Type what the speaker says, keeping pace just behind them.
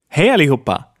Hej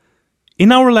allihopa!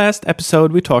 In our last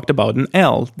episode we talked about an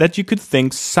L that you could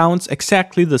think sounds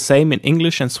exactly the same in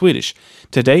English and Swedish.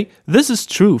 Today, this is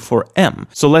true for M,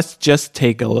 so let's just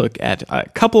take a look at a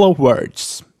couple of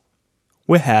words.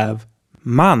 We have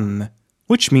man,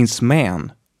 which means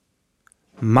man.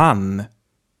 Man.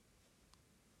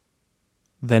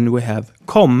 Then we have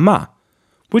komma,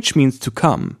 which means to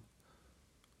come.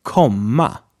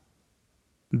 Komma.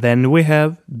 Then we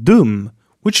have dum,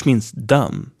 which means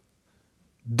dumb.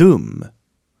 Dum.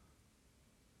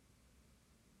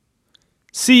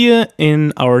 See you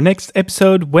in our next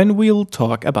episode when we'll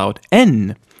talk about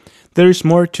N. There's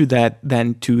more to that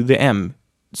than to the M.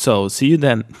 So see you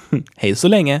then. Hej så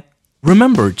länge!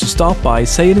 Remember to stop by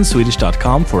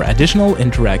sayitinswedish.com for additional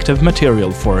interactive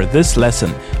material for this lesson,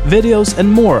 videos and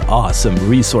more awesome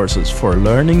resources for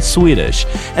learning Swedish,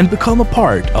 and become a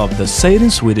part of the Say It in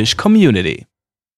Swedish community.